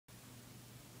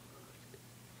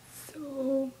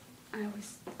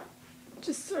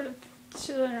just sort of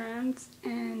chilling around,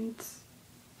 and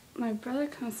my brother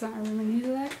comes to our room and he's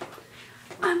like,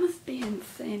 I must be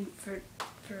insane for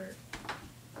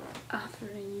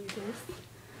offering you this,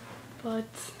 but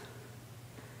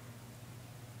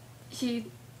he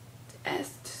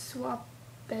asked to swap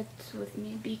beds with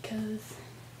me because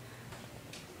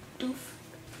Doof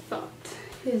thought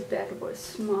his bed was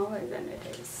smaller than it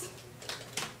is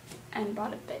and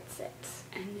bought a bed set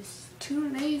and is too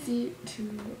lazy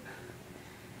to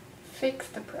fix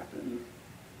the problem.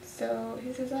 So he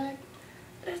was like,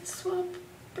 let's swap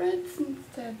beds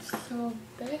instead. So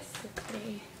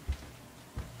basically,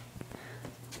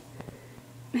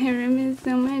 my room is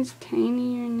so much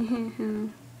tinier now.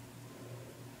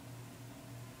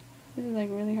 This is like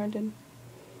really hard to.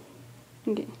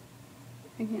 Okay.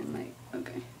 I can't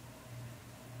okay.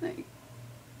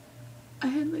 I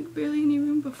had like barely any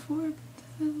room before, but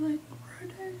this is like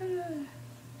ridiculous.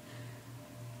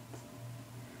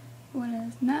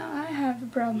 Whereas now I have a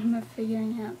problem of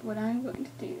figuring out what I'm going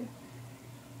to do.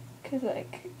 Cause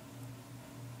like,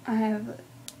 I have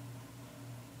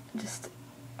just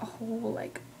a whole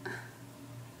like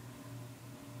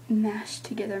mashed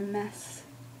together mess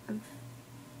of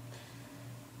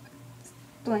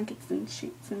blankets and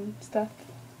sheets and stuff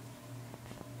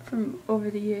from over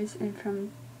the years and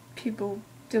from people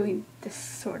doing this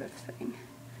sort of thing.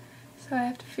 So I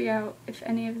have to figure out if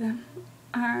any of them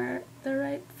are the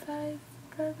right size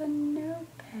for the new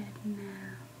bed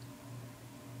now.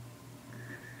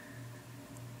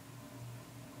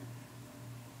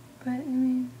 But I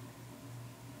mean,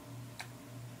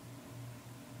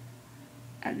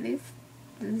 at least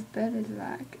this bed is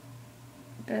like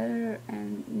better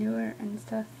and newer and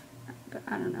stuff, but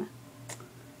I don't know.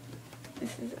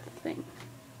 This is a thing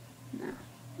now.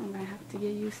 I'm gonna have to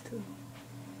get used to.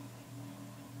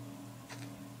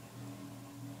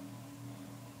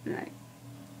 Like,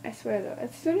 I swear though,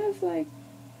 as soon as like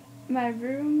my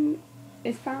room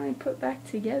is finally put back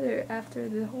together after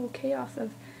the whole chaos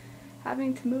of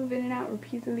having to move in and out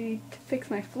repeatedly to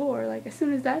fix my floor, like as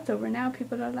soon as that's over, now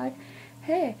people are like,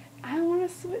 hey, I want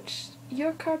to switch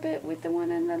your carpet with the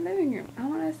one in the living room. I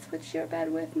want to switch your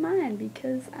bed with mine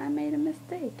because I made a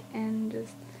mistake, and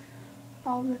just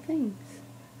all the things.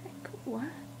 Like,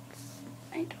 what?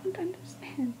 I don't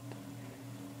understand.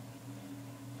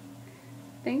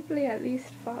 Thankfully, I at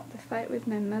least fought the fight with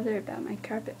my mother about my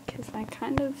carpet, because I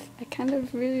kind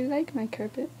of really like my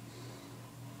carpet.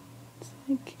 It's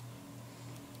like,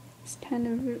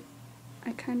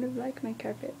 I kind of like my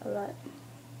carpet a lot,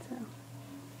 so.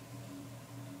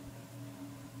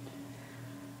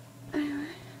 Anyway,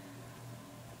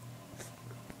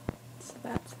 so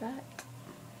that's that.